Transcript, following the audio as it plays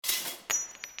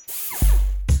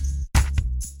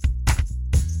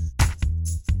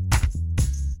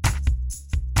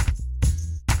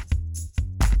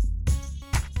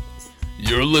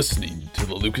You're listening to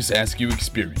the Lucas Askew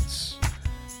Experience.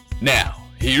 Now,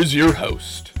 here's your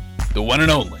host, the one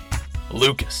and only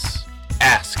Lucas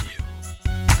Askew.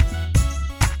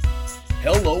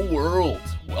 Hello world,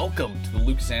 welcome to the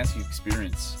Lucas Askew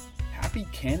Experience. Happy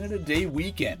Canada Day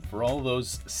weekend for all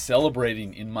those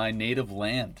celebrating in my native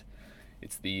land.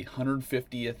 It's the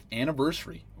 150th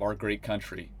anniversary of our great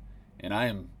country, and I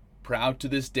am proud to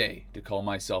this day to call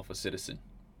myself a citizen.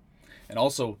 And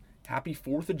also, happy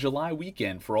 4th of July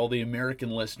weekend for all the American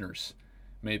listeners.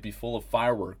 May it be full of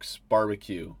fireworks,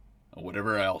 barbecue, or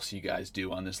whatever else you guys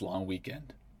do on this long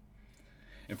weekend.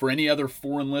 And for any other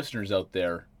foreign listeners out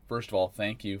there, first of all,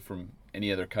 thank you from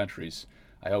any other countries.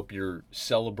 I hope you're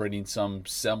celebrating some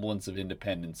semblance of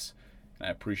independence, and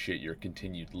I appreciate your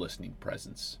continued listening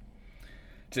presence.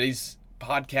 Today's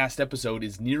podcast episode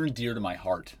is near and dear to my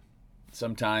heart.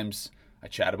 Sometimes I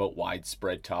chat about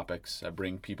widespread topics. I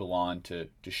bring people on to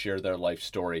share their life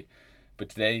story. But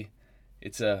today,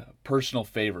 it's a personal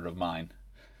favorite of mine.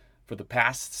 For the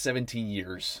past 17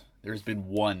 years, there's been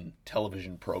one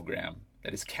television program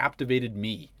that has captivated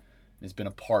me and has been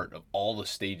a part of all the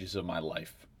stages of my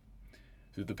life.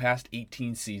 Through the past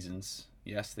 18 seasons,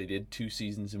 yes, they did 2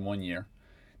 seasons in 1 year,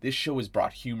 this show has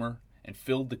brought humor and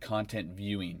filled the content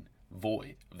viewing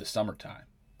void of the summertime.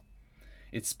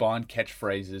 It spawned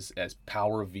catchphrases as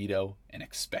power of veto and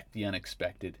expect the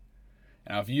unexpected.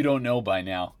 Now, if you don't know by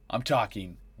now, I'm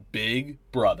talking Big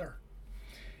Brother.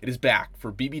 It is back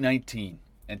for BB19,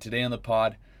 and today on the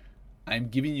pod, I'm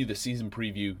giving you the season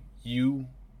preview you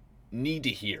need to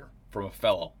hear from a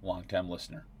fellow longtime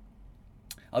listener.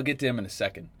 I'll get to him in a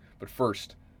second, but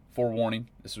first, forewarning,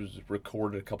 this was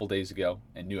recorded a couple days ago,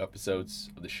 and new episodes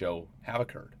of the show have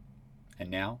occurred. And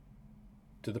now,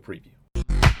 to the preview.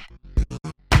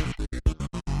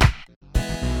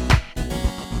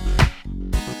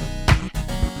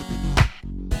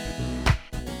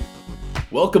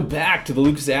 Welcome back to the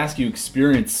Lucas Askew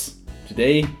Experience.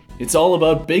 Today, it's all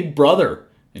about Big Brother.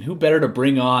 And who better to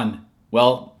bring on?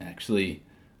 Well, actually,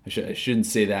 I shouldn't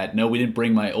say that. No, we didn't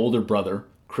bring my older brother,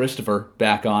 Christopher,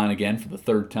 back on again for the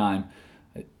third time.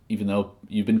 Even though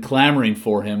you've been clamoring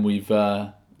for him, we've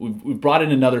brought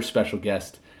in another special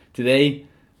guest. Today,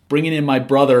 bringing in my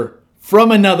brother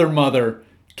from another mother,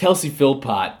 Kelsey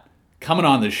Philpott, coming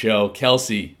on the show.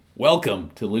 Kelsey,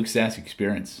 welcome to the Lucas Askew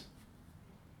Experience.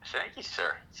 Thank you,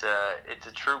 sir. It's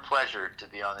a true pleasure to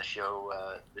be on the show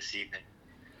this evening.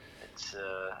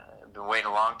 I've been waiting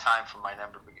a long time for my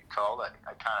number to get called.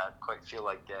 I kind of quite feel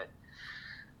like that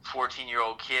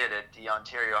 14-year-old kid at the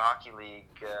Ontario Hockey League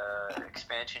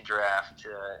expansion draft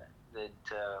that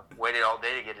waited all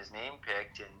day to get his name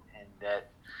picked, and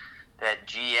that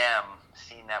GM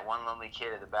seeing that one lonely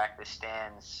kid at the back of the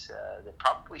stands that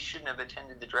probably shouldn't have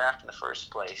attended the draft in the first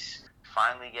place,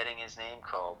 finally getting his name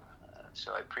called.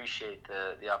 So I appreciate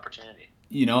the opportunity.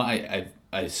 You know,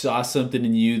 I saw something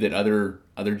in you that other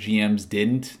GMs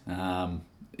didn't.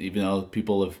 Even though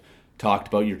people have talked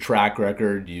about your track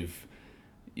record, you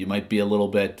might be a little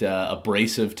bit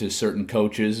abrasive to certain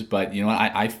coaches, but you know,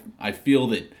 I feel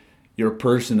that you're a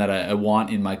person that I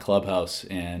want in my clubhouse,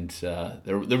 and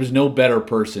there was no better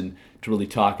person to really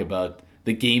talk about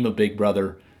the game of Big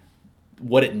Brother,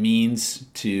 what it means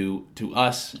to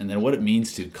us, and then what it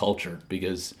means to culture,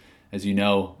 because as you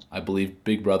know, I believe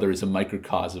Big Brother is a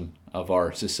microcosm of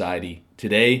our society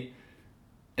today,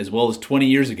 as well as 20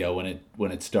 years ago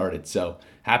when it started. So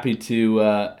happy to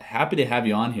have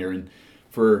you on here. And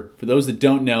for those that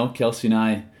don't know, Kelsey and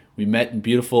I, we met in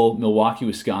beautiful Milwaukee,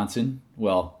 Wisconsin.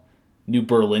 Well, New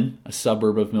Berlin, a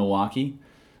suburb of Milwaukee.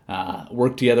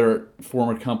 Worked together at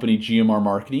former company GMR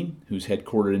Marketing, who's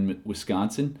headquartered in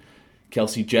Wisconsin.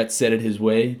 Kelsey jet-setted his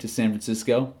way to San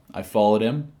Francisco. I followed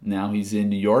him. Now he's in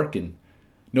New York, and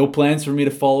no plans for me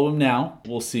to follow him now.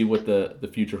 We'll see what the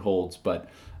future holds. But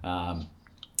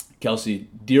Kelsey,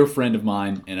 dear friend of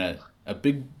mine and a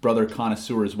Big Brother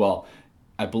connoisseur as well.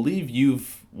 I believe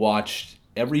you've watched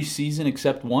every season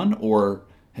except one, or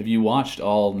have you watched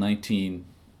all 19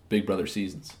 Big Brother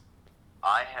seasons?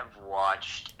 I have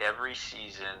watched every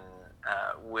season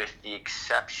with the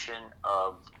exception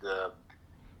of the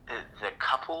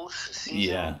couples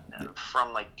season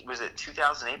from was it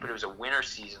 2008? But it was a winter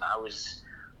season. I was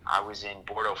in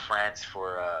Bordeaux, France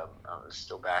for I was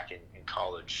still back in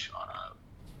college on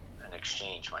an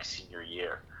exchange my senior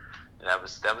year. And that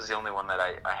was the only one that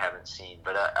I haven't seen.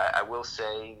 But I will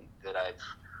say that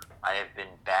I have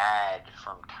been bad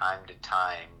from time to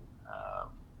time,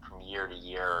 from year to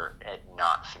year, at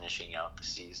not finishing out the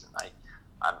season.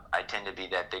 I tend to be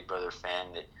that Big Brother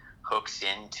fan that hooks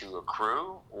into a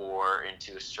crew or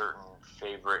into a certain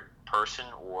favorite person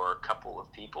or a couple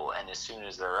of people, and as soon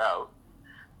as they're out,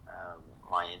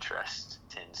 my interest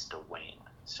tends to wane.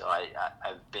 So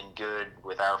I've been good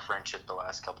with our friendship the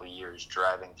last couple of years,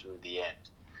 driving through the end.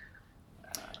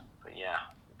 But yeah,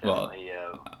 definitely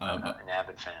an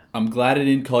avid fan. I'm glad I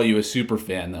didn't call you a super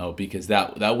fan, though, because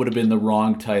that would have been the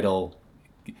wrong title.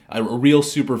 A real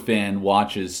super fan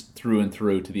watches through and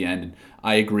through to the end. And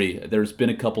I agree. There's been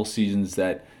a couple seasons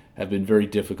that have been very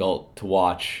difficult to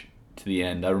watch to the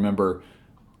end. I remember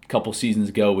a couple seasons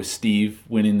ago with Steve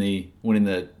winning the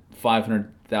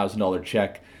 $500,000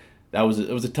 check. It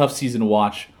was a tough season to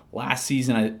watch. Last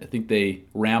season, I think they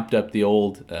ramped up the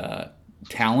old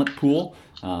talent pool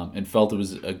and felt it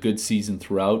was a good season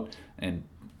throughout. And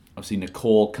obviously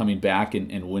Nicole coming back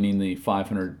and winning the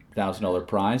 $500,000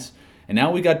 prize. And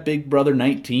now we got Big Brother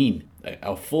 19,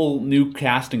 a full new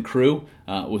cast and crew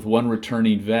with one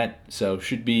returning vet. So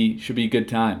should be a good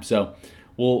time. So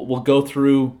we'll go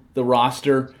through the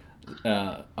roster.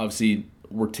 Obviously,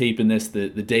 we're taping this the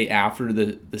day after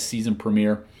the season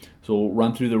premiere. So we'll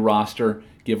run through the roster,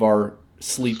 give our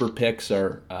sleeper picks,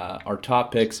 our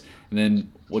top picks, and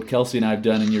then what Kelsey and I have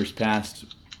done in years past,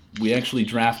 we actually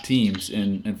draft teams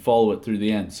and follow it through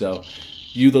the end. So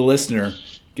you, the listener,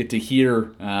 get to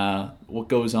hear what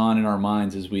goes on in our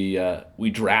minds as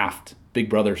we draft Big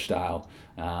Brother style.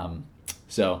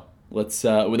 So let's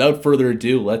without further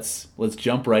ado, let's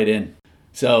jump right in.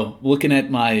 So looking at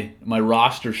my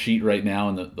roster sheet right now,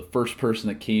 and the first person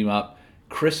that came up,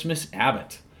 Christmas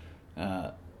Abbott.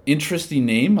 Interesting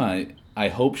name. I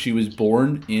hope she was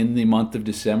born in the month of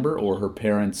December, or her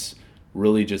parents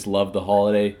really just loved the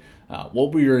holiday.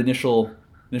 What were your initial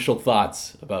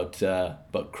thoughts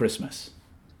about Christmas?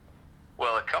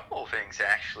 Well, a couple of things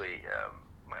actually.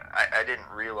 I didn't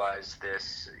realize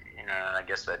this, and I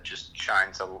guess that just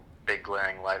shines a big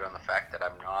glaring light on the fact that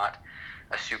I'm not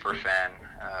a super fan.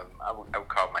 I would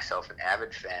call myself an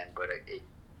avid fan, but a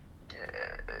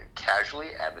casually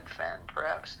avid fan,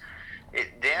 perhaps.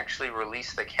 They actually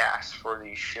release the cast for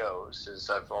these shows, as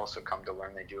I've also come to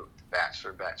learn they do it with The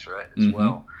Bachelor, Bachelorette as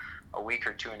well, a week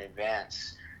or two in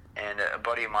advance. And a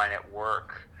buddy of mine at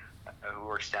work, who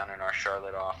works down in our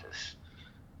Charlotte office,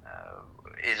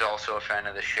 is also a fan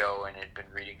of the show and had been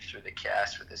reading through the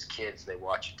cast with his kids. They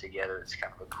watch it together. It's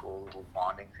kind of a cool little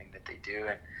bonding thing that they do.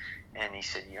 And he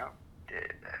said,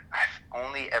 I've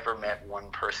only ever met one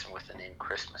person with the name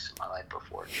Christmas in my life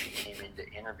before. She came in to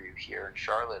interview here in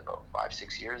Charlotte about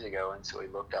 5-6 years ago, and so he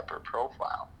looked up her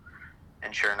profile,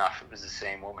 and sure enough, it was the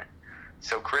same woman.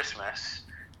 So Christmas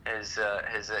has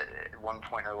at one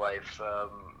point in her life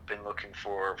been looking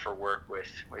for work with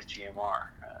GMR,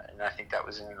 and I think that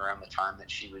was in and around the time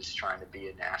that she was trying to be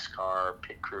a NASCAR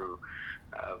pit crew,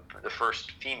 the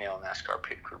first female NASCAR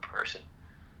pit crew person.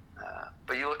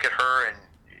 But you look at her and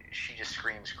she just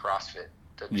screams CrossFit,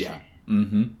 doesn't she?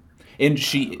 Mm-hmm. And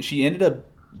she ended up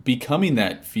becoming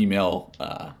that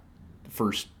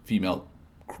first female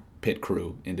pit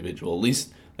crew individual. At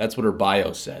least that's what her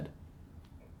bio said.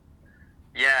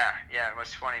 Yeah. It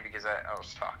was funny because I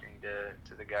was talking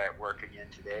to the guy at work again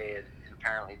today, and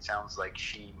apparently it sounds like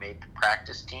she made the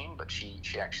practice team, but she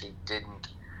actually didn't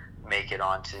make it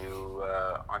onto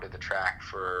the track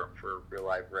for a real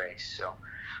live race. So,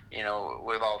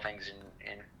 with all things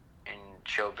in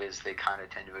showbiz, they kind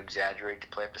of tend to exaggerate to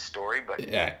play up the story, but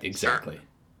yeah, exactly.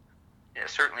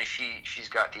 Certainly she's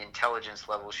got the intelligence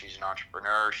level. She's an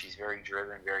entrepreneur. She's very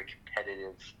driven, very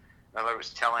competitive. I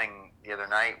was telling the other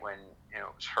night when it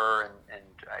was her and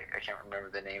I can't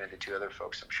remember the name of the two other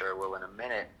folks. I'm sure I will in a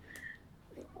minute.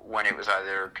 When it was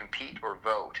either compete or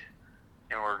vote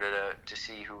in order to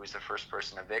see who was the first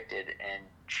person evicted, and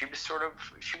she was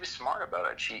smart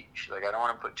about it. She's like, I don't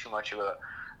want to put too much of a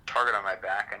target on my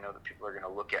back. I know that people are going to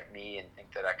look at me and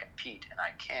think that I compete, and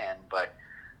I can, but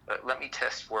let me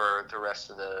test where the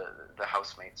rest of the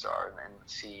housemates are and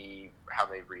see how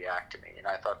they react to me. And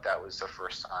I thought that was the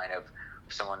first sign of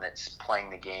someone that's playing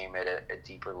the game at a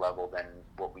deeper level than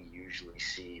what we usually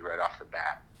see right off the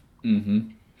bat. Mm-hmm.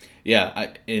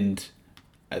 Yeah,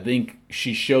 I think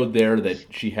she showed there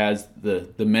that she has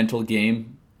the mental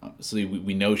game. Obviously,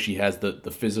 we know she has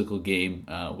the physical game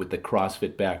with the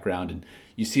CrossFit background. And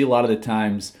you see a lot of the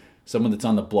times someone that's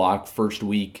on the block first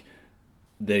week,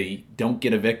 they don't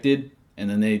get evicted, and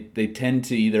then they tend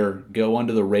to either go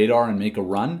under the radar and make a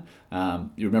run.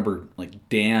 You remember like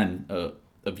Dan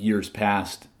of years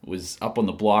past was up on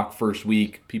the block first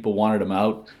week. People wanted him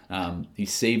out. He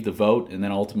saved the vote and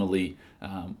then ultimately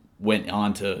went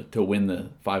on to win the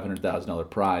 $500,000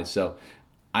 prize. So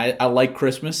I like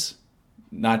Christmas,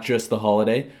 not just the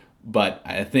holiday, but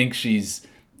I think she's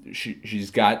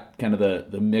got kind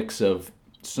of the mix of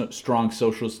strong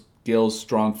social skills,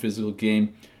 strong physical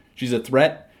game. She's a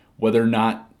threat, whether or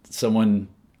not someone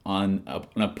on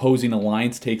an opposing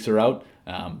alliance takes her out,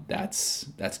 that's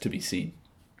to be seen.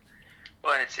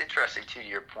 Well, and it's interesting, too,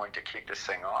 your point to kick this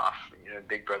thing off.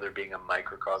 Big Brother being a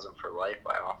microcosm for life,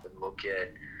 I often look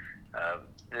at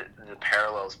the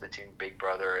parallels between Big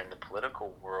Brother and the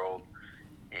political world.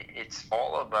 It's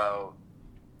all about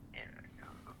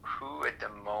who at the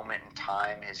moment in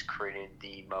time has created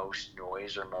the most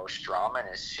noise or most drama, and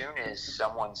as soon as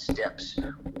someone steps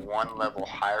one level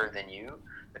higher than you,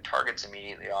 the target's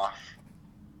immediately off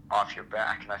your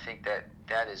back. And I think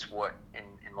that is what in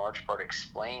large part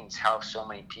explains how so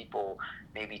many people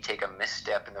maybe take a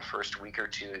misstep in the first week or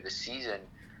two of the season,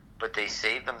 but they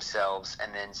save themselves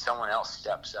and then someone else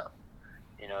steps up.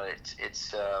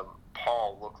 It's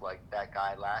Paul looked like that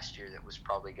guy last year that was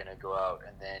probably going to go out,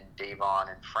 and then Davon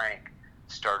and Frank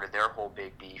started their whole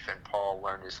big beef, and Paul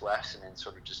learned his lesson and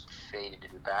sort of just faded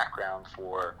in the background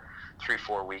for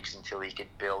 3-4 weeks until he could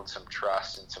build some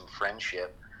trust and some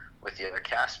friendship with the other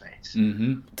castmates.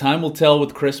 Mm-hmm. Time will tell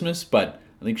with Christmas, but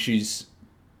I think she's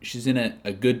in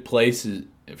a good place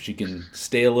if she can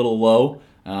stay a little low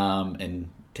and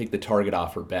take the target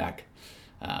off her back.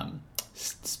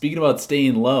 Speaking about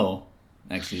staying low,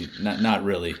 actually, not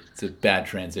really. It's a bad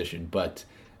transition, but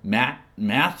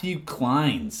Matthew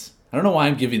Kleins. I don't know why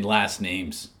I'm giving last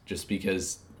names, just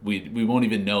because we won't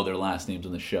even know their last names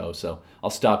on the show, so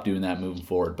I'll stop doing that moving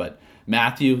forward. But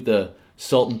Matthew, the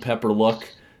salt and pepper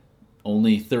look,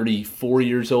 only 34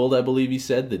 years old, I believe he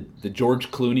said, the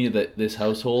George Clooney of this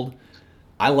household.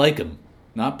 I like him,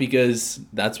 not because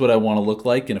that's what I want to look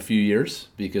like in a few years,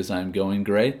 because I'm going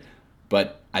gray,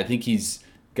 but I think he's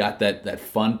got that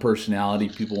fun personality.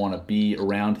 People want to be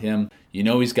around him.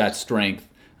 He's got strength.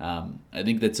 I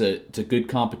think it's a good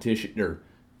competition, or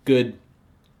good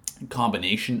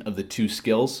combination of the two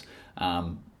skills.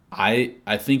 I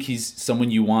think he's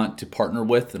someone you want to partner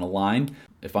with and align.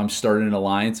 If I'm starting an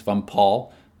alliance, if I'm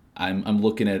Paul, I'm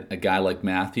looking at a guy like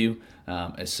Matthew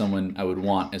as someone I would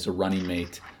want as a running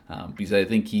mate, because I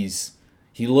think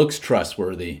he looks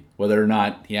trustworthy, whether or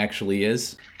not he actually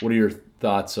is. What are your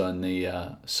thoughts on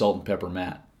the salt and pepper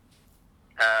Matt?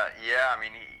 Yeah, I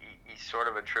mean, he's sort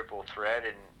of a triple threat,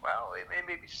 and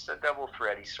maybe just a double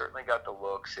threat. He's certainly got the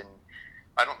looks, and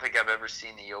I don't think I've ever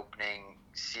seen the opening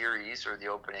series or the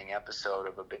opening episode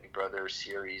of a Big Brother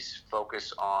series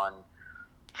focus on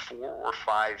 4 or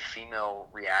 5 female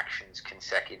reactions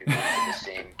consecutively to the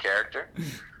same character.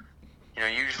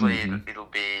 Usually it'll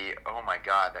be, oh my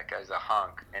God, that guy's a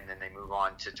hunk, and then they move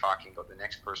on to talking about the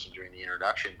next person during the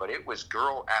introduction. But it was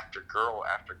girl after girl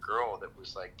after girl that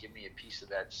was like, give me a piece of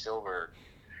that silver.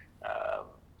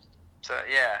 So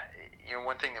yeah,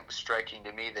 one thing that was striking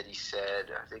to me that he said,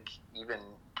 I think even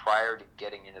prior to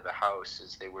getting into the house,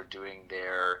 as they were doing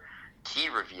their key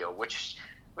reveal, which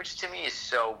to me is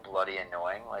so bloody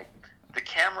annoying. Like, the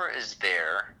camera is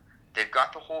there, they've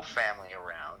got the whole family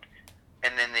around,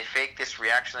 and then they fake this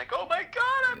reaction like, oh my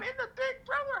God, I'm in the Big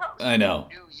Brother house. I know.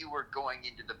 You knew you were going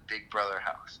into the Big Brother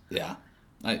house. Yeah,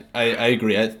 I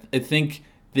agree. I think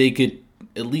they could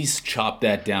at least chop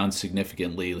that down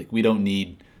significantly. Like, we don't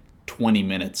need 20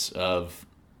 minutes of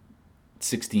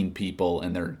 16 people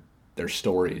and their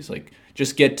stories. Like,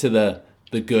 just get to the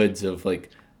goods of,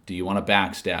 like, do you want to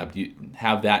backstab? Do you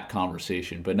have that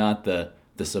conversation, but not the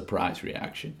surprise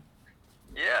reaction.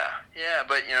 Yeah,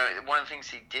 but one of the things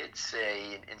he did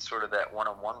say in sort of that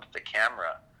one-on-one with the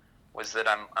camera was that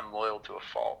I'm loyal to a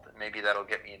fault, and maybe that'll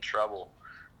get me in trouble.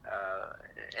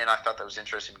 And I thought that was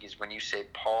interesting, because when you say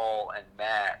Paul and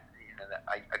Matt,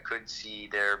 I could see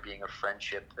there being a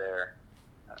friendship there.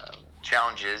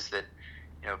 Challenge is that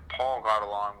Paul got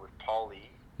along with Paulie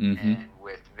and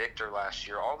with Victor last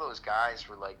year. All those guys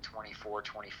were like 24,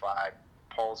 25.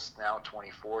 Paul's now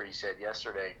 24, he said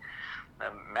yesterday.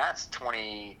 Matt's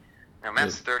 20.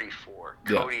 Matt's 34.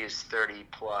 Cody is 30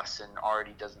 plus and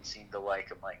already doesn't seem to like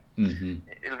him. Like,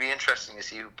 it'll be interesting to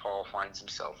see who Paul finds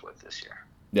himself with this year.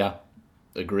 Yeah,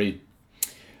 agreed.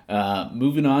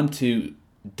 Moving on to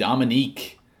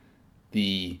Dominique,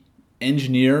 the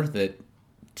engineer that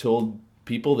told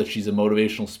people that she's a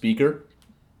motivational speaker.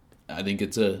 I think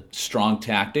it's a strong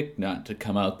tactic not to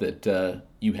come out that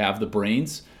you have the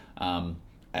brains.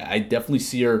 I definitely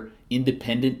see her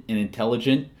independent and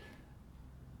intelligent.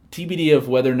 TBD of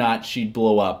whether or not she'd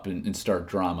blow up and start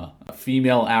drama. A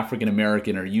female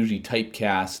African-American are usually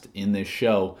typecast in this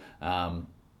show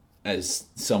as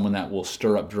someone that will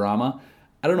stir up drama.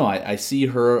 I don't know. I see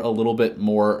her a little bit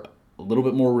more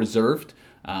reserved.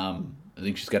 I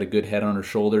think she's got a good head on her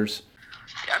shoulders.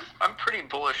 Yeah, I'm pretty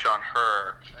bullish on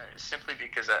her, simply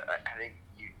because I think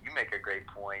you make a great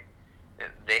point.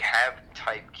 They have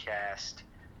typecast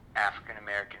African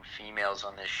American females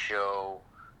on this show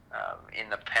in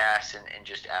the past, and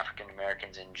just African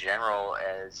Americans in general,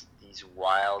 as these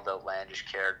wild, outlandish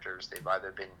characters. They've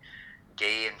either been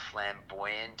gay and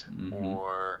flamboyant,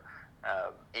 or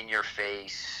in your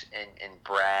face and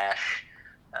brash,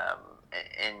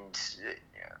 and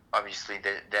obviously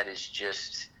that is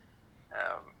just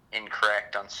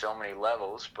incorrect on so many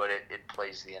levels, but it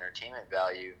plays the entertainment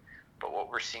value. But what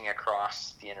we're seeing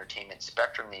across the entertainment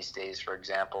spectrum these days, for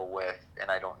example, with,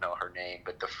 and I don't know her name,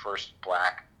 but the first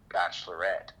black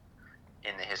bachelorette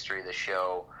in the history of the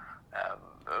show,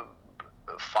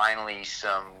 finally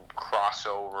some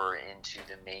crossover into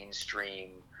the mainstream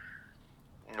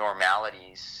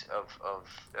normalities of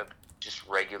just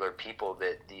regular people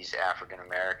that these African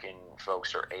American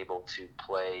folks are able to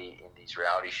play in these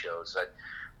reality shows.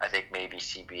 I think maybe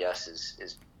CBS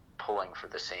is pulling for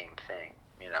the same thing.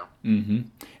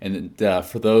 And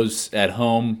for those at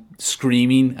home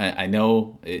screaming, I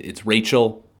know it's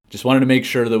Rachel. Just wanted to make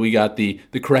sure that we got the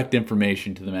correct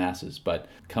information to the masses. But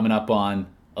coming up on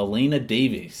Elena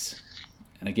Davies.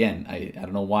 And again, I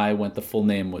don't know why I went the full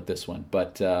name with this one,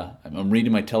 but I'm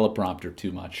reading my teleprompter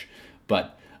too much.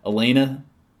 But Elena,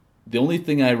 the only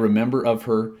thing I remember of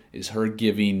her is her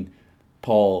giving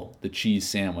Paul the cheese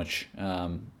sandwich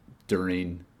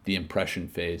during the impression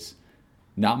phase.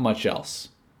 Not much else.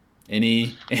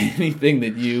 Anything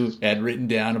that you had written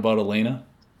down about Elena?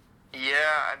 Yeah,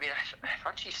 I mean, I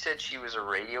thought she said she was a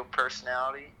radio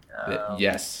personality.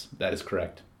 Yes, that is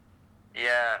correct.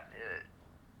 Yeah,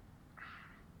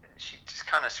 she just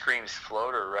kind of screams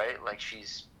floater, right? Like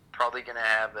she's probably going to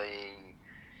have an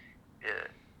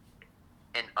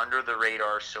under the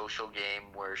radar social game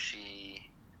where she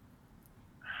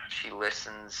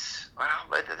listens. Well,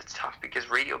 it's tough because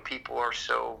radio people are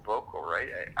so vocal, right?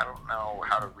 I don't know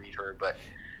how to read her, but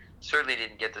certainly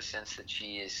didn't get the sense that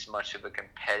she is much of a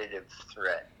competitive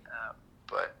threat,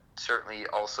 but certainly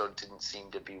also didn't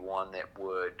seem to be one that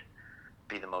would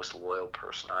be the most loyal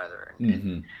person either.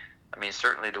 And I mean,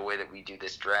 certainly the way that we do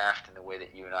this draft and the way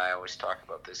that you and I always talk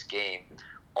about this game,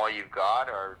 all you've got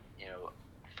are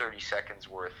 30 seconds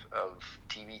worth of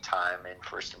TV time and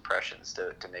first impressions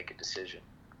to make a decision.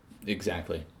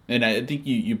 Exactly. And I think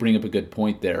you bring up a good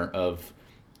point there of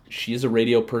she is a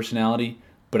radio personality,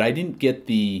 but I didn't get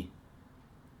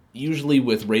usually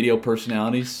with radio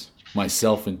personalities,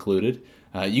 myself included,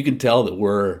 you can tell that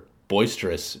we're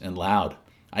boisterous and loud.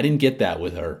 I didn't get that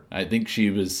with her. I think she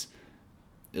was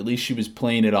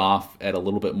playing it off at a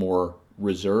little bit more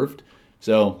reserved.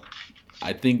 So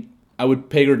I think I would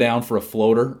peg her down for a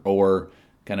floater or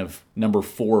kind of number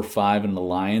 4 or 5 in an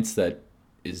alliance that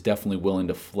is definitely willing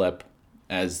to flip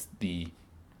as the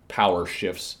power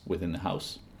shifts within the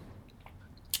house.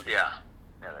 Yeah,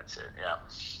 that's it, yeah.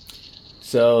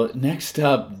 So next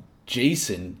up,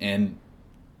 Jason, and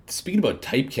speaking about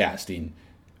typecasting,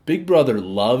 Big Brother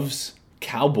loves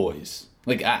cowboys.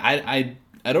 Like, I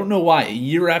don't know why.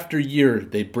 Year after year,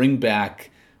 they bring back,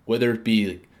 whether it be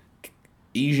like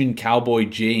Asian Cowboy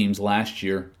James last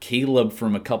year, Caleb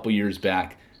from a couple years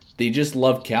back, they just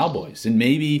love cowboys. And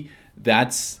maybe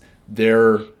that's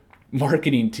their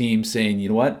marketing team saying, you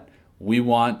know what, we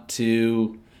want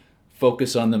to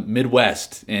focus on the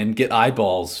Midwest and get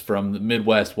eyeballs from the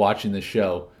Midwest watching the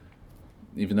show,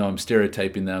 even though I'm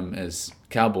stereotyping them as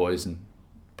cowboys and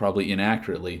probably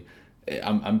inaccurately.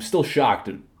 I'm still shocked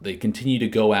that they continue to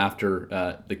go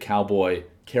after the cowboy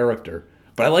character.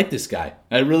 But I like this guy.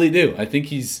 I really do. I think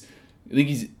he's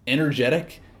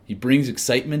energetic. He brings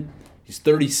excitement. He's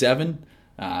 37.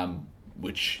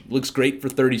 Which looks great for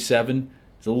 37.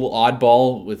 He's a little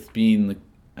oddball with being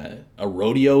a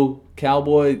rodeo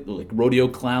cowboy, like rodeo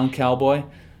clown cowboy.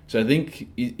 So I think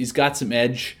he's got some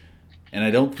edge, and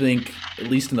I don't think, at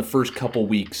least in the first couple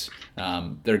weeks,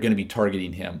 they're going to be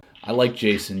targeting him. I like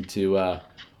Jason to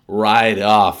ride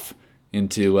off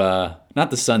into, not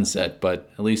the sunset,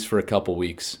 but at least for a couple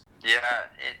weeks. Yeah,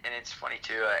 and it's funny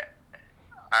too.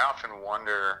 I often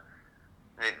wonder,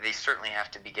 they certainly have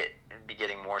to be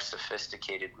getting more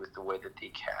sophisticated with the way that they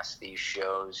cast these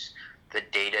shows, the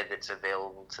data that's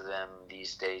available to them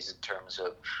these days in terms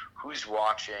of who's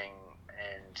watching,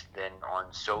 and then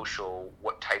on social,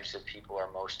 what types of people are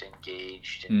most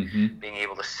engaged, and being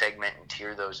able to segment and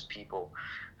tier those people.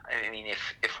 I mean,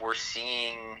 if we're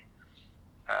seeing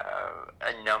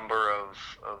a number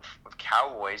of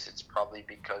cowboys, it's probably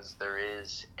because there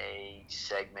is a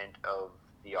segment of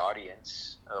the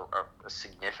audience, a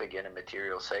significant and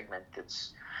material segment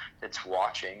that's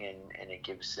watching, and it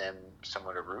gives them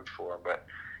someone to root for. But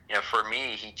for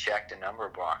me, he checked a number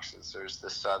of boxes. There's the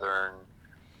southern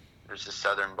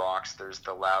box, there's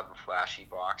the loud and flashy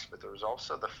box, but there was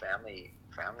also the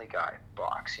Family Guy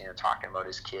box, talking about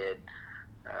his kid.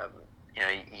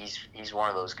 He's one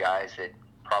of those guys that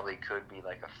probably could be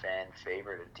like a fan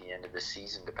favorite at the end of the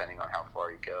season, depending on how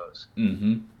far he goes.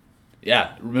 Mm-hmm.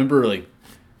 Yeah, remember, I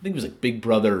think it was Big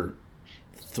Brother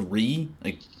 3,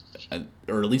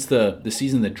 or at least the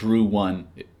season that Drew won.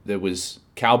 That was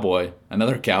Cowboy,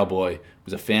 another Cowboy,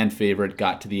 was a fan favorite,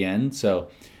 got to the end. So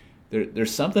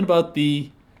there's something about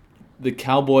the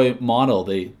Cowboy model.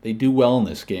 They do well in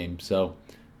this game. So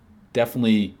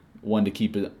definitely one to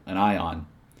keep an eye on.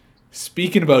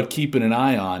 Speaking about keeping an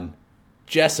eye on,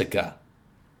 Jessica.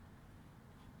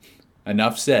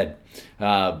 Enough said.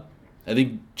 I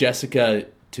think Jessica,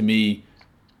 to me,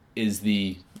 is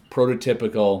the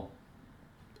prototypical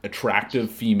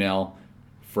attractive female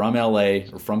from LA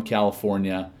or from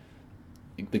California.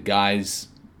 I think the guys,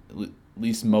 at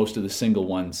least most of the single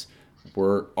ones,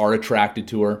 are attracted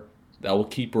to her. That will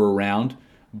keep her around.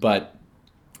 But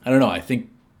I don't know. I think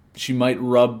she might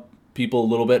rub people a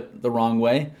little bit the wrong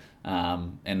way.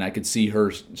 And I could see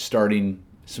her starting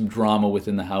some drama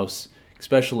within the house,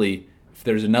 especially if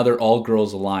there's another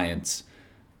all-girls alliance,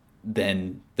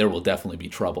 then there will definitely be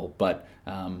trouble. But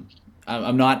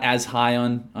I'm not as high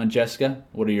on Jessica.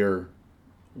 What are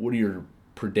your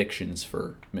predictions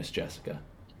for Miss Jessica?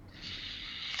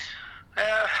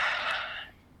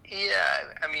 Yeah,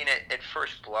 I mean, at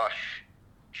first blush,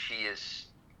 she is,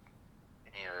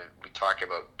 we talk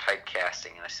about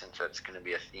typecasting, and I sense that's going to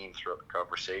be a theme throughout the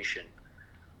conversation.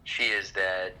 She is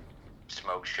that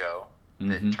smoke show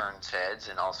that turns heads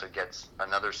and also gets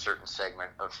another certain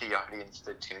segment of the audience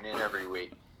to tune in every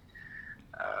week.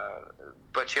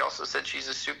 But she also said she's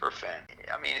a super fan.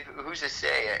 I mean, who's to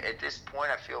say? At this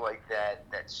point, I feel like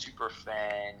that super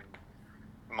fan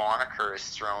moniker is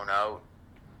thrown out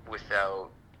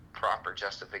without proper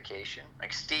justification.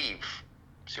 Like Steve,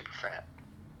 super fan,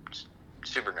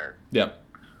 super nerd. Yep.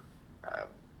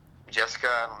 Jessica,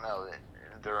 I don't know.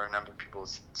 There are a number of people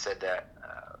who said that.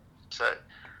 So,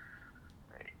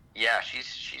 yeah,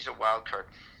 she's a wild card.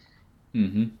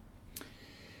 Mm-hmm.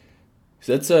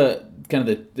 So that's kind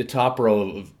of the top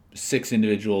row of 6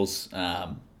 individuals.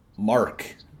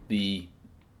 Mark, the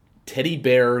teddy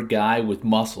bear guy with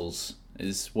muscles,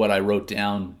 is what I wrote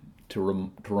down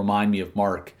to remind me of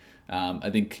Mark. I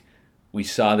think we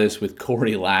saw this with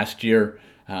Corey last year.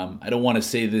 I don't want to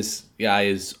say this guy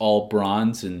is all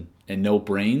bronze and no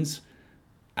brains.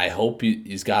 I hope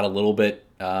he's got a little bit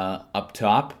up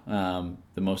top,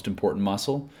 the most important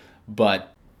muscle.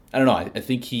 But I don't know. I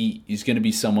think he's going to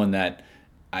be someone that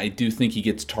I do think he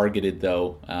gets targeted,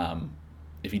 though,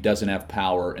 if he doesn't have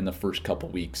power in the first couple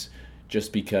weeks,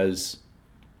 just because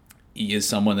he is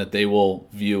someone that they will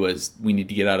view as, we need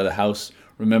to get out of the house.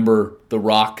 Remember The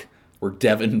Rock or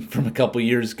Devin from a couple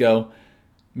years ago?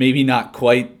 Maybe not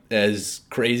quite as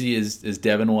crazy as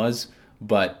Devin was,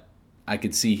 but I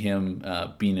could see him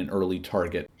being an early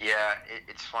target. Yeah,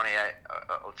 it's funny.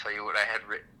 I'll tell you what I had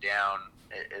written down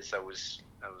as I was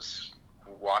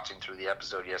watching through the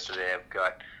episode yesterday. I've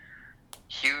got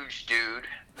huge dude,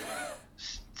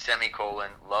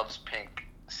 semicolon, loves pink,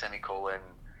 semicolon,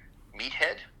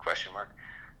 meathead, question mark.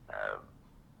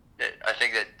 I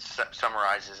think that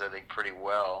summarizes, pretty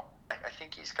well. I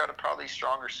think he's got a probably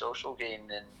stronger social game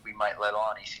than we might let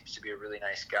on. He seems to be a really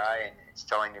nice guy, and it's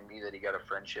telling to me that he got a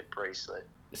friendship bracelet.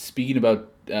 Speaking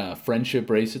about friendship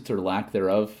bracelets or lack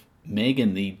thereof,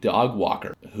 Megan, the dog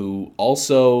walker, who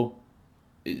also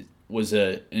was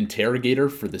an interrogator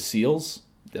for the SEALs,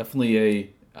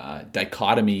 definitely a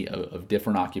dichotomy of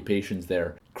different occupations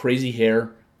there. Crazy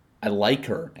hair. I like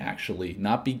her, actually.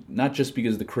 Not just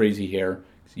because of the crazy hair.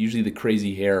 Usually the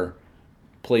crazy hair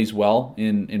plays well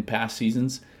in past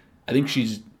seasons. I think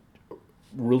she's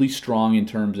really strong in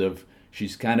terms of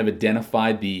she's kind of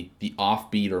identified the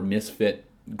offbeat or misfit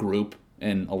group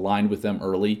and aligned with them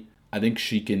early. I think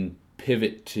she can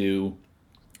pivot to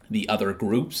the other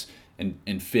groups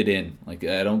and fit in. I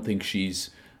don't think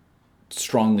she's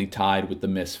strongly tied with the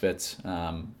misfits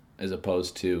as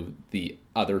opposed to the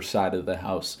other side of the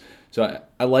house. So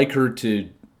I like her to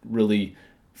really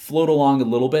float along a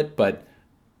little bit, but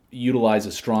utilize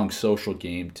a strong social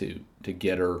game to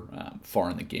get her far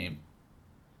in the game.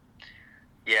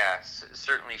 Yeah,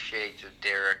 certainly shades of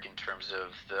Derek in terms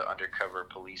of the undercover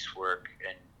police work.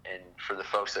 And for the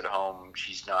folks at home,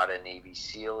 she's not a Navy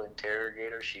SEAL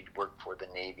interrogator. She worked for the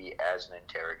Navy as an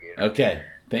interrogator. Okay,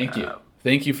 thank you.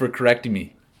 Thank you for correcting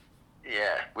me.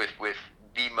 Yeah, with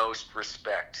the most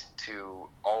respect to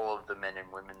all of the men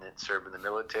and women that serve in the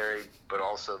military, but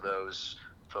also those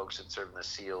folks that serve in the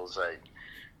SEALs.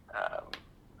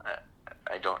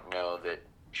 I don't know that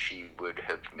she would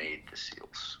have made the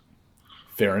SEALs.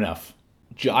 Fair enough.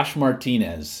 Josh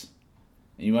Martinez.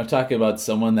 You want to talk about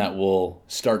someone that will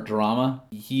start drama?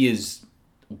 He is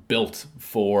built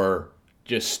for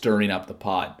just stirring up the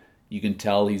pot. You can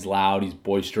tell he's loud, he's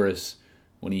boisterous.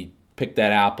 When he picked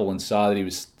that apple and saw that he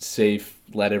was safe,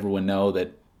 let everyone know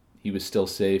that he was still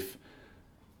safe.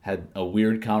 Had a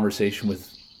weird conversation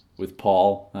with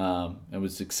Paul, and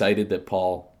was excited that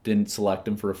Paul didn't select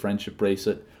him for a friendship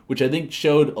bracelet, which I think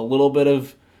showed a little bit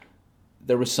of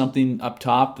there was something up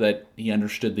top that he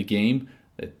understood the game,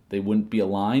 that they wouldn't be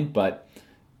aligned. But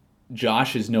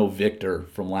Josh is no Victor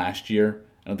from last year.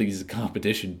 I don't think he's a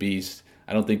competition beast.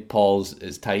 I don't think Paul's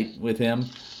as tight with him.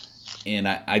 And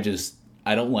I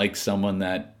don't like someone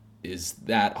that is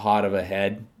that hot of a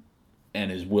head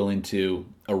and is willing to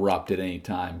erupt at any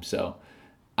time. So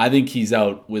I think he's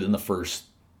out within the first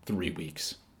 3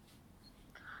 weeks.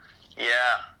 Yeah,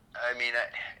 I mean,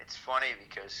 it's funny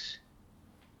because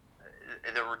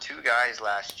there were two guys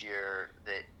last year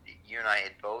that you and I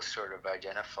had both sort of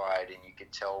identified, and you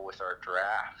could tell with our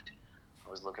draft. I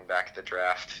was looking back at the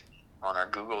draft on our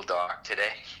Google Doc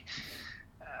today.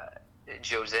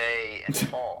 Jose and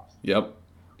Paul. Yep.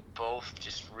 Both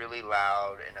just really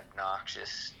loud and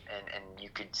obnoxious, and you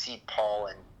could see Paul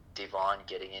and Devon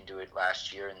getting into it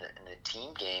last year in the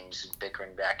team games,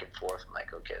 bickering back and forth. I'm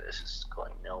like, okay, this is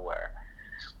going nowhere.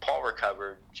 Paul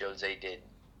recovered, Jose didn't.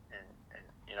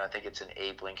 And I think it's an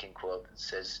Abe Lincoln quote that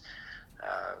says,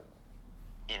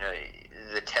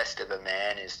 the test of a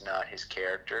man is not his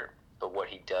character, but what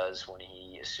he does when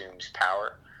he assumes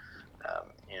power.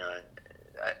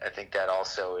 I think that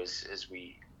also is, as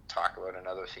we talk about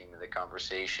another theme of the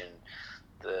conversation,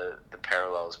 the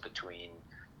parallels between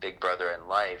Big Brother and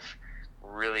life.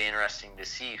 Really interesting to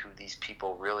see who these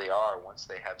people really are once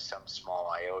they have some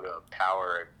small iota of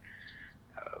power.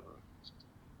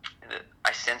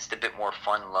 I sensed a bit more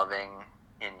fun-loving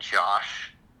in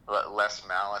Josh, less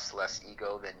malice, less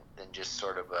ego than just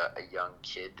sort of a young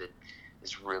kid that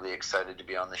is really excited to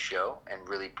be on the show and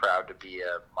really proud to be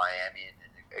a Miamian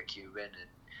and a Cuban,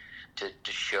 and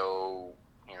to show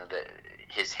that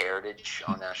his heritage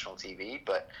on national TV.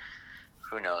 But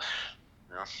who knows?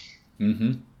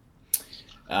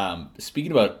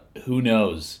 Speaking about who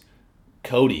knows,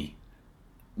 Cody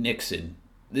Nixon.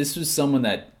 This was someone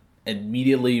that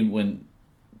immediately when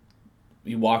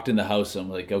he walked in the house, I'm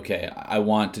like, okay, I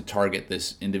want to target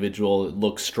this individual. It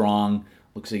looks strong.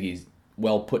 Looks like he's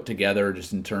well put together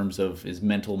just in terms of his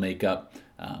mental makeup.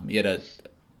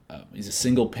 He's a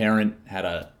single parent, had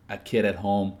a kid at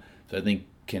home, so I think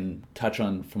can touch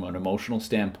on from an emotional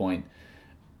standpoint.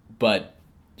 But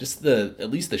just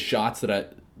at least the shots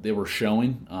that they were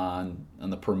showing on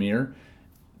the premiere,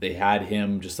 they had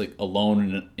him just like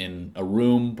alone in a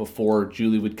room before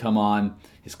Julie would come on.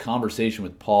 His conversation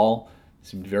with Paul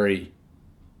seemed very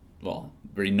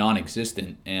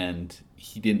non-existent, and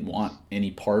he didn't want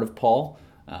any part of Paul,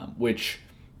 which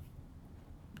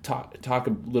talk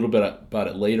a little bit about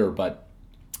it later, but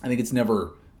I think it's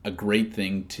never a great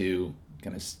thing to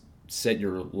kind of set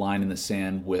your line in the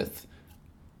sand with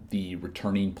the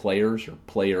returning players or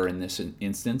player in this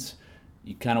instance.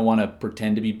 You kind of want to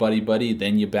pretend to be buddy-buddy,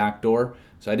 then you backdoor.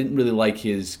 So I didn't really like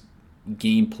his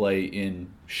gameplay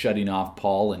in shutting off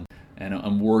Paul, and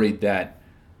I'm worried that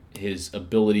his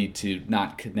ability to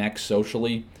not connect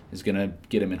socially is going to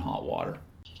get him in hot water.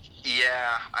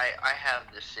 Yeah, I have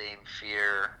the same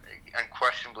fear.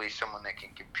 Unquestionably someone that can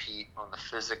compete on the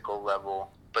physical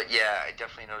level. But yeah, I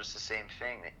definitely noticed the same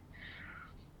thing. That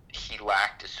he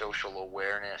lacked a social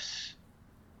awareness.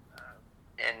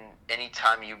 And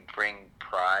anytime you bring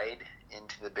pride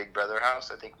into the Big Brother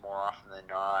house, I think more often than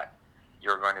not,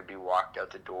 you're going to be walked out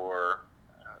the door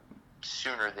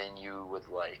sooner than you would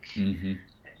like. Mm-hmm.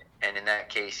 And in that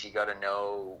case, you got to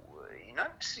know, you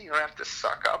don't have to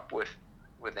suck up with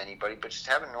anybody, but just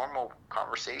have a normal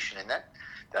conversation. And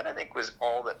that I think was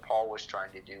all that Paul was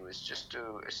trying to do, is just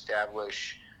to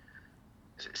establish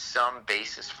some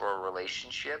basis for a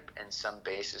relationship and some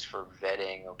basis for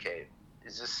vetting. Okay,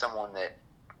 is this someone that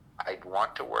I'd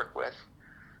want to work with?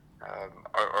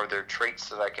 Are there traits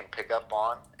that I can pick up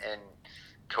on? And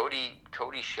Cody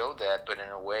showed that, but in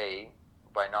a way,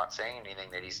 by not saying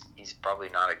anything, that he's probably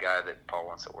not a guy that Paul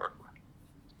wants to work with.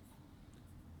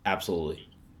 Absolutely.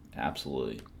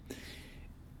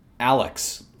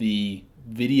 Alex, the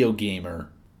video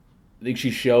gamer, I think she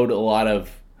showed a lot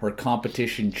of her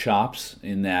competition chops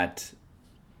in that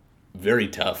very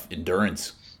tough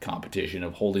endurance competition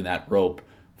of holding that rope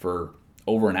for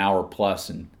over an hour plus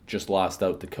and just lost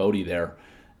out to Cody there.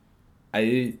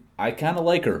 I kind of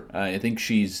like her. I think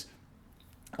she's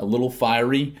a little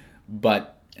fiery,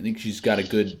 but I think she's got a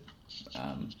good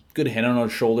good head on her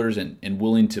shoulders and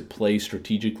willing to play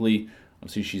strategically.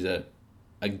 Obviously, she's a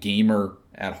gamer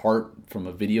at heart from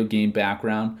a video game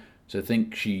background, so I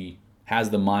think she has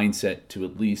the mindset to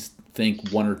at least think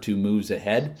one or two moves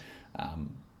ahead.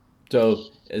 So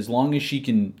as long as she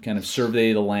can kind of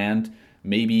survey the land,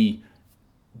 maybe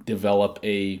develop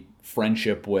a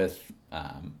friendship with,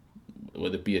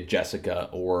 whether it be a Jessica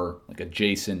or like a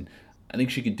Jason, I think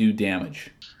she could do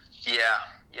damage. Yeah,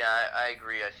 I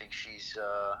agree. I think she's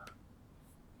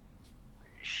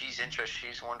interesting.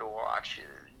 She's one to watch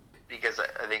because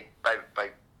I think by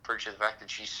virtue of the fact that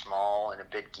she's small and a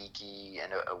bit geeky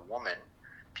and a woman,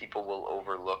 people will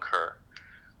overlook her.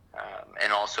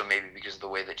 And also maybe because of the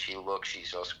way that she looks,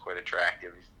 she's also quite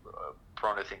attractive.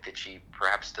 Prone to think that she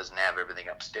perhaps doesn't have everything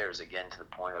upstairs, again, to the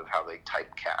point of how they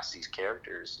typecast these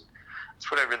characters. That's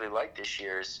what I really like this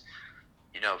year is,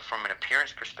 from an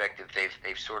appearance perspective,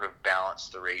 they've sort of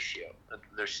balanced the ratio.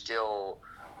 They're still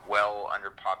well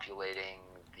underpopulating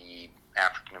the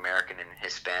African American and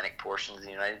Hispanic portions of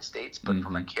the United States, but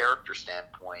from a character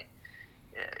standpoint,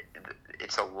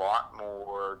 it's a lot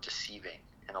more deceiving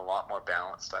and a lot more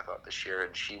balanced, I thought, this year,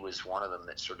 and she was one of them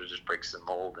that sort of just breaks the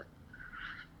mold. And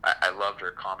I loved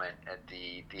her comment at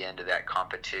the end of that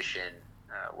competition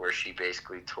where she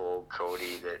basically told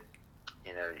Cody that,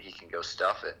 he can go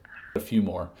stuff it. A few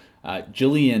more.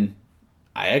 Jillian,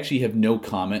 I actually have no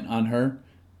comment on her,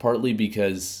 partly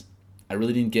because I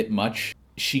really didn't get much.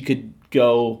 She could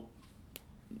go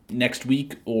next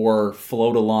week or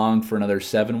float along for another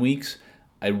 7 weeks.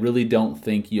 I really don't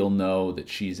think you'll know that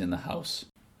she's in the house.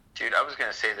 Dude, I was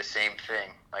going to say the same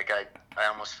thing. Like, I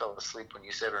almost fell asleep when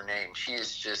you said her name. She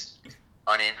is just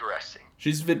uninteresting.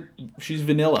 She's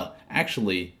vanilla.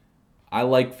 Actually, I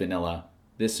like vanilla.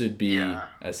 This would be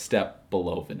a step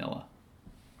below vanilla.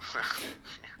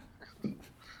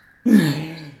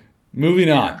 Moving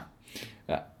on.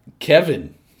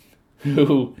 Kevin,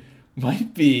 who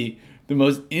might be the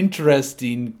most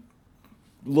interesting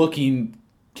looking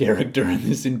character in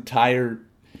this entire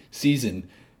season.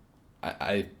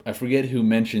 I forget who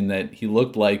mentioned that he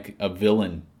looked like a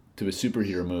villain to a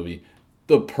superhero movie.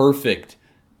 The perfect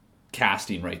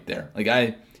casting right there.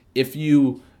 Like if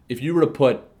you were to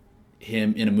put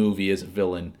him in a movie as a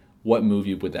villain, what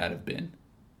movie would that have been?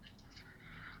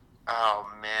 Oh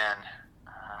man.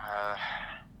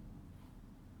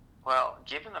 Well,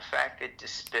 given the fact that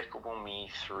Despicable Me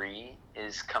 3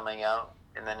 is coming out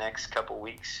in the next couple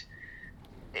weeks,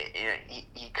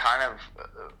 he kind of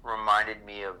reminded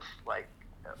me of like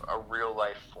a real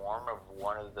life form of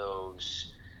one of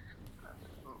those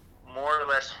more or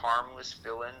less harmless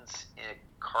villains in a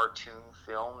cartoon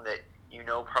film that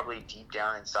probably deep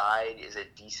down inside is a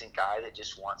decent guy that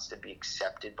just wants to be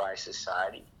accepted by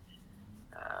society,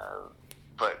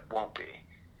 but won't be,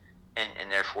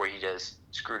 and therefore he does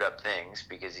screwed up things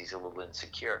because he's a little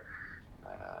insecure.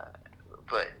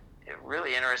 But a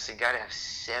really interesting guy to have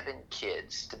 7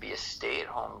 kids, to be a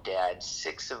stay-at-home dad,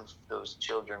 6 of those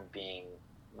children being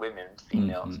women,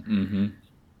 females.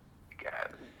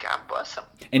 God bless him.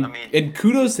 And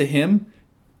kudos to him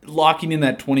locking in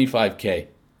that $25K.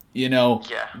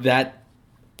 That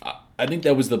I think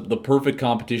that was the perfect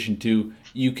competition too.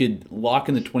 You could lock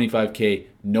in the $25K,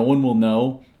 no one will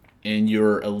know, and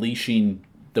you're unleashing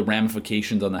the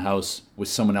ramifications on the house with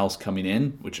someone else coming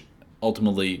in, which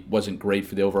ultimately wasn't great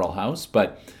for the overall house,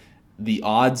 but the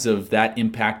odds of that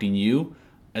impacting you,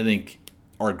 I think,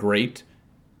 are great.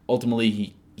 Ultimately,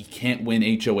 he can't win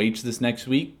HOH this next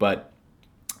week, but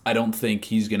I don't think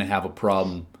he's going to have a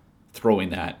problem throwing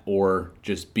that or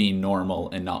just being normal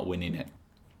and not winning it.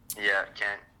 Yeah,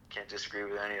 can't disagree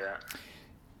with any of that.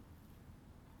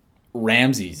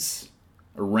 Ramses.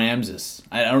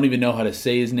 I don't even know how to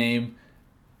say his name.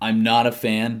 I'm not a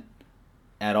fan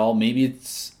at all. Maybe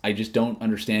I just don't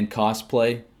understand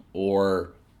cosplay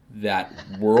or that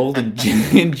world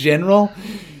in general.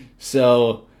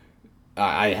 So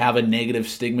I have a negative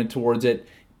stigma towards it.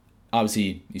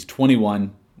 Obviously, he's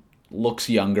 21, looks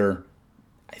younger.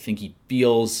 I think he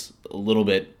feels a little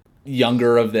bit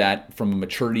younger of that from a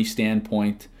maturity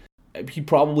standpoint. He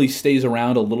probably stays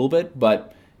around a little bit,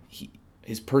 but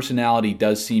his personality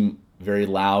does seem very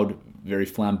loud, very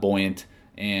flamboyant,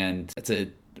 and it's a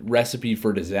recipe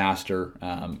for disaster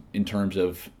in terms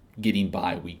of getting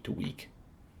by week to week.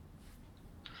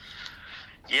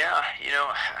 Yeah,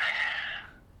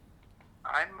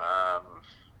 I'm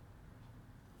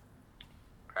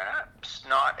perhaps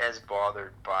not as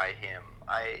bothered by him.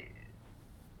 I,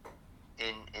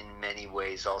 in many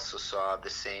ways, also saw the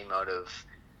same out of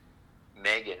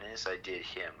Megan as I did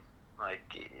him. Like,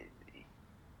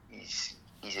 he's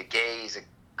a gay, he's a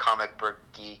comic book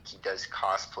geek. He does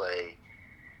cosplay.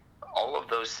 All of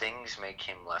those things make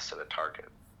him less of a target.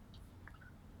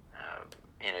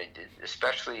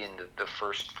 Especially in the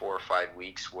first 4 or 5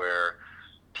 weeks where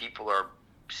people are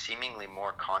seemingly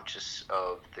more conscious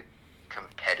of the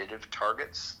competitive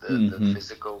targets, the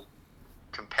physical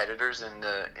competitors in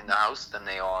the house, than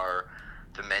they are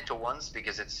the mental ones,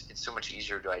 because it's so much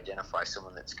easier to identify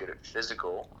someone that's good at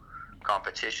physical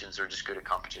competitions or just good at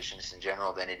competitions in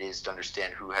general than it is to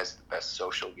understand who has the best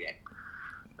social game.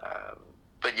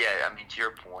 But yeah, I mean, to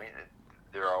your point,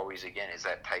 there always, again, is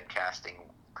that typecasting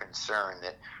concern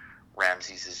that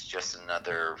Ramses is just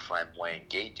another flamboyant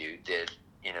gay dude that,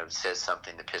 says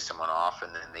something to piss someone off,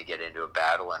 and then they get into a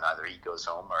battle, and either he goes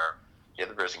home or the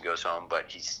other person goes home, but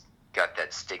he's got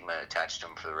that stigma attached to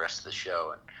him for the rest of the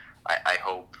show. And I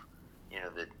hope,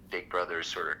 that Big Brother is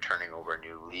sort of turning over a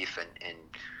new leaf and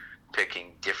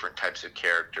picking different types of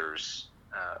characters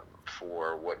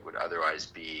for what would otherwise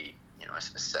be, a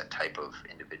set type of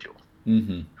individual.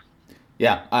 Mm-hmm.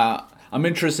 Yeah, I'm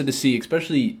interested to see,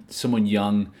 especially someone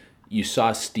young. You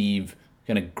saw Steve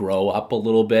kind of grow up a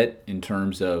little bit in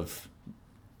terms of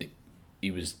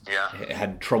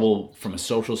had trouble from a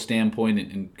social standpoint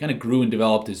and kind of grew and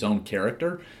developed his own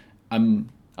character.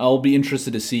 I'll be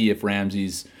interested to see if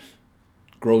Ramses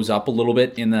grows up a little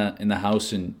bit in the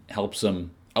house and helps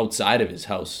him outside of his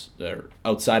house, or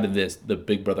outside of the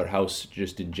Big Brother house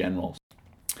just in general.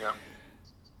 Yeah.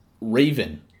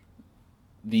 Raven,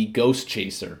 the ghost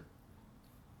chaser,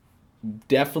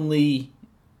 definitely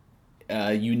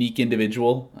a unique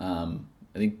individual.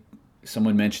 I think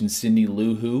someone mentioned Cindy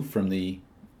Lou Who from the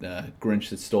Grinch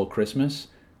That Stole Christmas.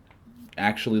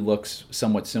 Actually looks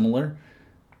somewhat similar.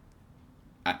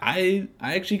 I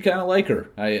actually kind of like her.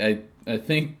 I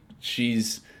think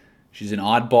she's an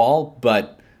oddball,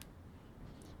 but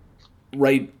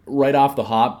right off the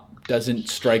hop doesn't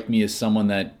strike me as someone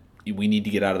that we need to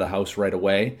get out of the house right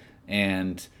away.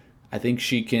 And I think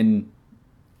she can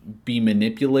be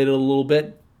manipulated a little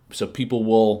bit, so people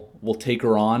will take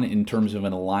her on in terms of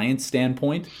an alliance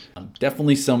standpoint.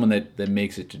 Definitely someone that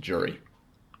makes it to jury.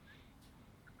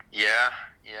 Yeah.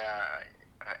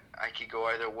 I could go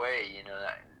either way.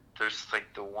 There's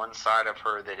like the one side of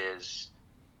her that is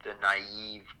the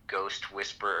naive ghost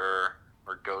whisperer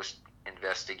or ghost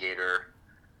investigator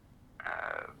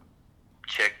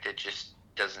chick that just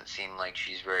doesn't seem like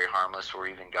she's very harmless or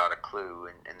even got a clue,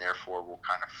 and therefore will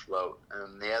kind of float.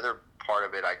 And the other part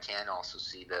of it, I can also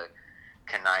see the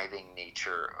conniving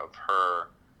nature of her,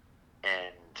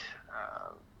 and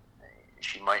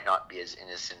she might not be as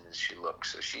innocent as she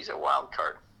looks. So she's a wild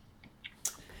card.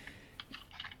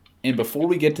 And before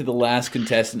we get to the last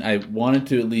contestant, I wanted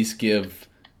to at least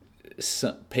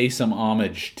pay some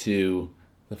homage to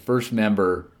the first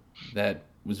member that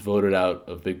was voted out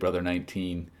of Big Brother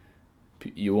 19.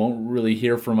 You won't really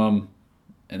hear from him,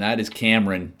 and that is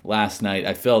Cameron. Last night,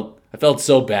 I felt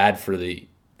so bad for the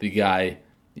guy.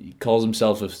 He calls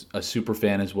himself a super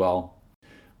fan as well,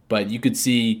 but you could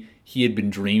see he had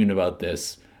been dreaming about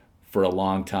this for a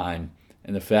long time,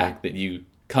 and the fact that you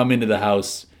come into the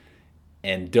house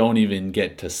and don't even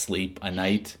get to sleep a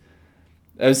night,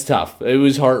 that was tough. It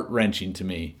was heart-wrenching to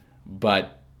me,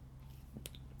 but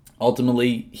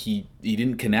ultimately he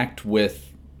didn't connect with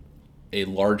a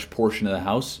large portion of the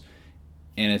house.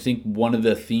 And I think one of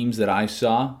the themes that I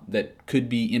saw that could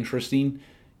be interesting,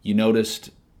 you noticed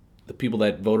the people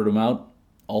that voted him out,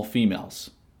 all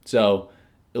females. So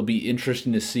it'll be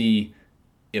interesting to see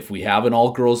if we have an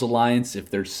all-girls alliance, if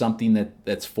there's something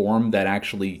that's formed that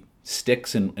actually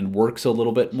sticks and works a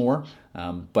little bit more.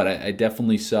 But I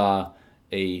definitely saw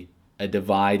a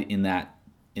divide in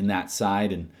that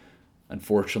side, and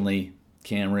unfortunately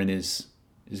Cameron is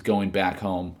going back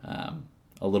home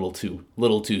a little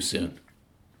too soon.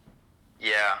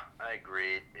 Yeah, I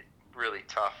agree. It's really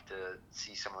tough to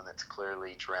see someone that's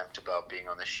clearly dreamt about being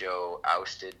on the show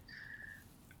ousted.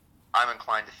 I'm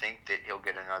inclined to think that he'll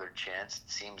get another chance.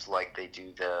 It seems like they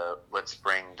do let's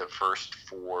bring the first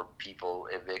 4 people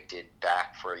evicted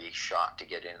back for a shot to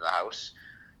get into the house.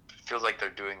 It feels like they're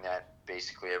doing that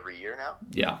basically every year now.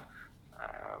 Yeah.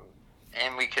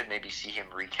 And we could maybe see him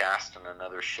recast on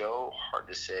another show. Hard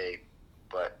to say,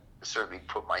 but certainly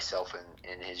put myself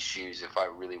in his shoes if I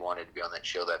really wanted to be on that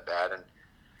show that bad. And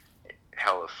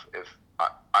hell, if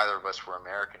either of us were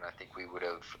American, I think we would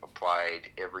have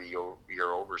applied every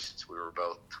year over since we were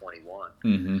both 21.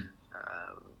 Mm-hmm.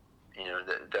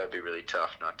 That would be really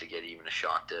tough not to get even a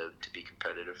shot to be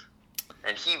competitive.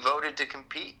 And he voted to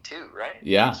compete too, right?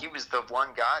 Yeah. He was the one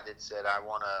guy that said, I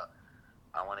want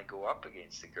to go up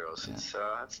against the girls.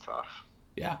 Yeah. It's tough.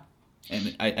 Yeah.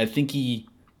 And I think he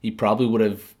probably would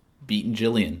have beaten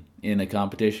Jillian in a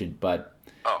competition, but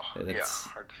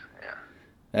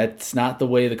that's not the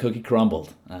way the cookie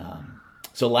crumbled.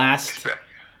 So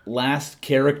last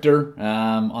character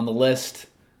on the list,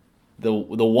 the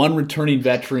one returning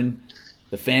veteran,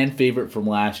 the fan favorite from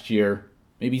last year,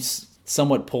 maybe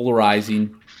somewhat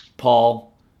polarizing,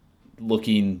 Paul,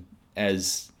 looking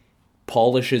as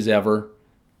Paulish as ever.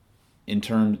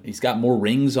 He's got more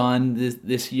rings on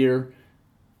this year.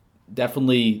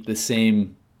 Definitely the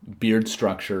same beard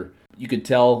structure. You could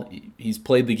tell he's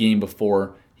played the game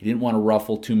before. He didn't want to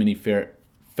ruffle too many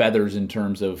feathers in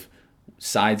terms of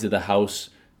sides of the house.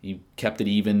 He kept it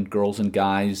even, girls and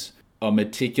guys. A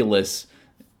meticulous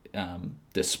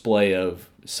display of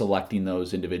selecting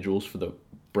those individuals for the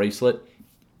bracelet.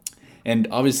 And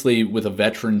obviously with a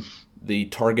veteran, the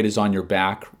target is on your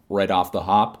back right off the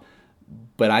hop.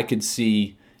 But I could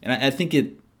see, and I think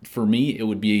for me, it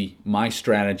would be my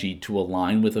strategy to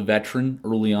align with a veteran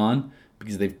early on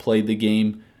because they've played the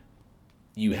game.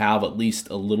 You have at least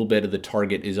a little bit of the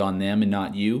target is on them and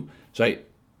not you. So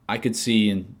I could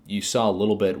see, and you saw a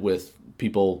little bit with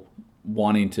people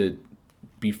wanting to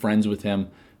be friends with him.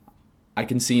 I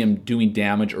can see him doing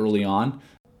damage early on.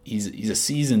 He's a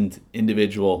seasoned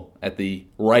individual at the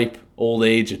ripe old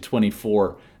age of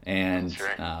 24, and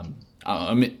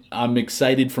I'm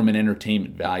excited from an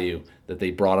entertainment value that they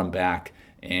brought him back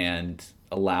and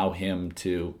allow him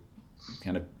to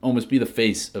kind of almost be the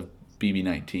face of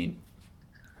BB19.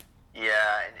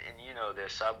 Yeah, and you know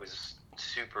this. I was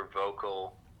super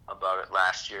vocal about it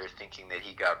last year, thinking that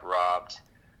he got robbed.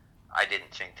 I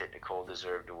didn't think that Nicole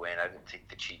deserved to win. I didn't think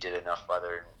that she did enough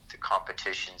other the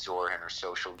competitions or in her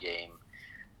social game.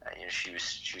 She was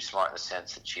smart in the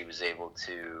sense that she was able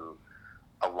to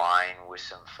align with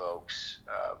some folks,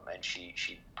 and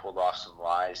she pulled off some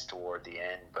lies toward the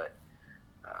end. But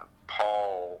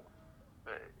Paul,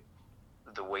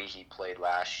 the way he played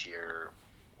last year,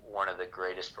 one of the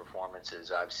greatest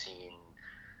performances I've seen,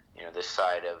 this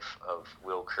side of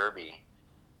Will Kirby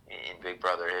in Big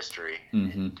Brother history.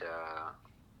 Mm-hmm. And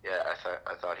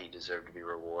I thought he deserved to be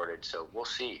rewarded. So we'll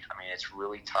see. I mean, it's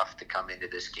really tough to come into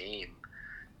this game,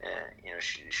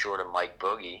 short of Mike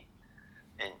Boogie,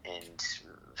 and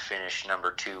finish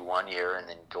number 2 one year and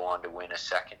then go on to win a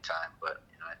second time. But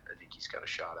I think he's got a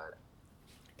shot at it.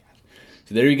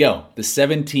 So there you go. The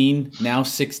 17, now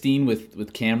 16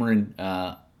 with Cameron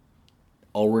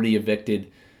already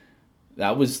evicted.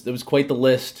 That was quite the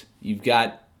list. You've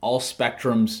got all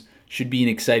spectrums. Should be an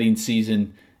exciting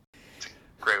season. It's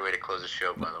a great way to close the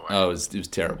show, by the way. Oh, it was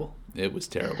terrible. It was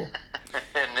terrible.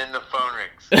 And then the phone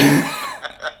rings.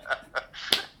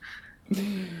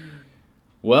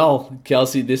 Well,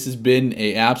 Kelsey, this has been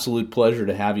an absolute pleasure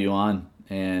to have you on,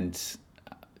 and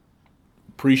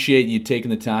appreciate you taking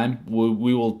the time.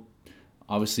 We will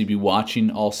obviously be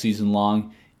watching all season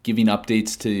long, giving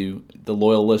updates to the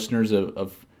loyal listeners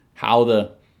of how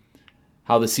the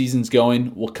season's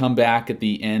going. We'll come back at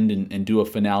the end and do a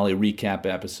finale recap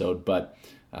episode, but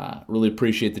really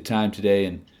appreciate the time today,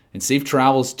 and safe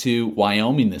travels to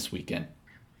Wyoming this weekend.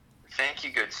 Thank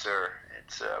you, good sir.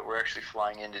 We're actually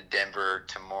flying into Denver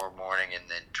tomorrow morning and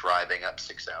then driving up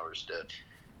 6 hours to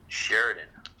Sheridan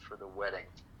for the wedding.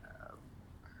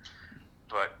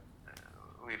 But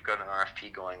we've got an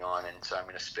RFP going on, and so I'm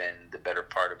going to spend the better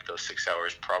part of those 6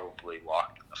 hours probably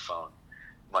locked on the phone,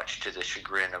 much to the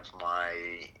chagrin of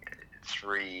my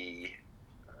 3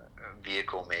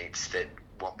 vehicle mates that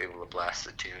won't be able to blast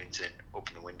the tunes and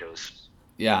open the windows.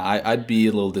 Yeah, I'd be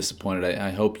a little disappointed.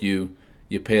 I hope you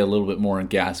pay a little bit more in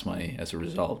gas money as a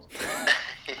result.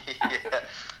 Yeah,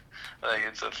 I think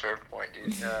it's a fair point,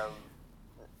 dude.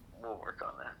 We'll work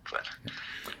on that. But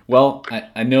well,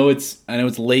 I know it's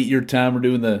late your time. We're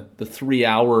doing the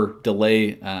 3-hour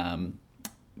delay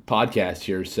podcast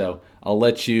here, so I'll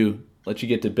let you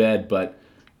get to bed. But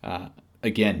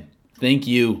again, thank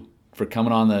you for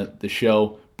coming on the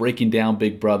show, breaking down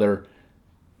Big Brother.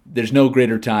 There's no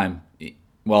greater time.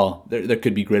 Well, there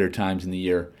could be greater times in the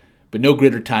year, but no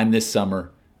greater time this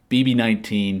summer.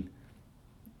 BB19.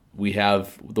 We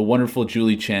have the wonderful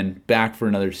Julie Chen back for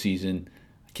another season.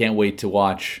 I can't wait to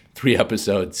watch 3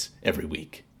 episodes every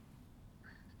week.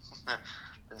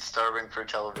 Been starving for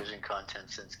television content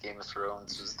since Game of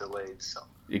Thrones was delayed. So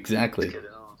exactly. Let's get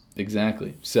it on.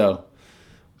 Exactly. So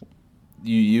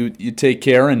you take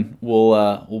care, and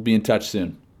we'll be in touch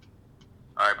soon.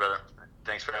 All right, brother.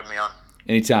 Thanks for having me on.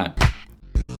 Anytime.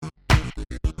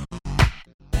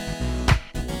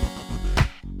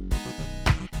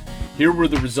 Here were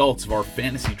the results of our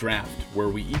fantasy draft, where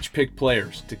we each picked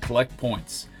players to collect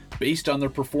points based on their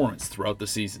performance throughout the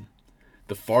season.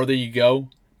 The farther you go,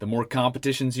 the more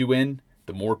competitions you win,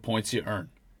 the more points you earn.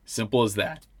 Simple as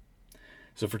that.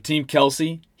 So for Team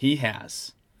Kelsey, he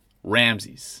has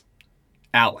Ramses,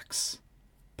 Alex,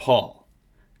 Paul,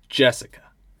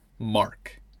 Jessica,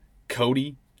 Mark,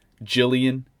 Cody,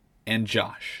 Jillian, and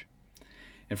Josh.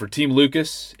 And for Team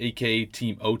Lucas, aka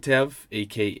Team Otev,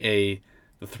 aka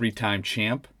the 3-time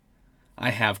champ, I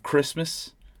have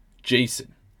Christmas,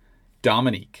 Jason,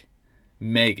 Dominique,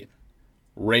 Megan,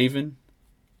 Raven,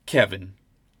 Kevin,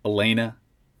 Elena,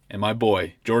 and my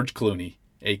boy, George Clooney,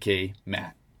 aka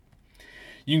Matt.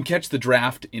 You can catch the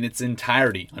draft in its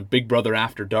entirety on Big Brother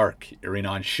After Dark, airing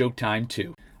on Showtime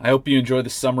 2. I hope you enjoy the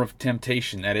summer of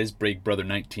temptation that is Big Brother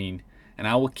 19, and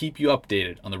I will keep you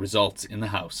updated on the results in the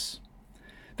house.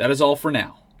 That is all for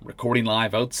now. Recording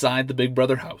live outside the Big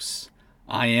Brother house,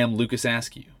 I am Lucas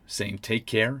Askew, saying take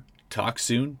care, talk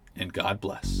soon, and God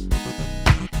bless.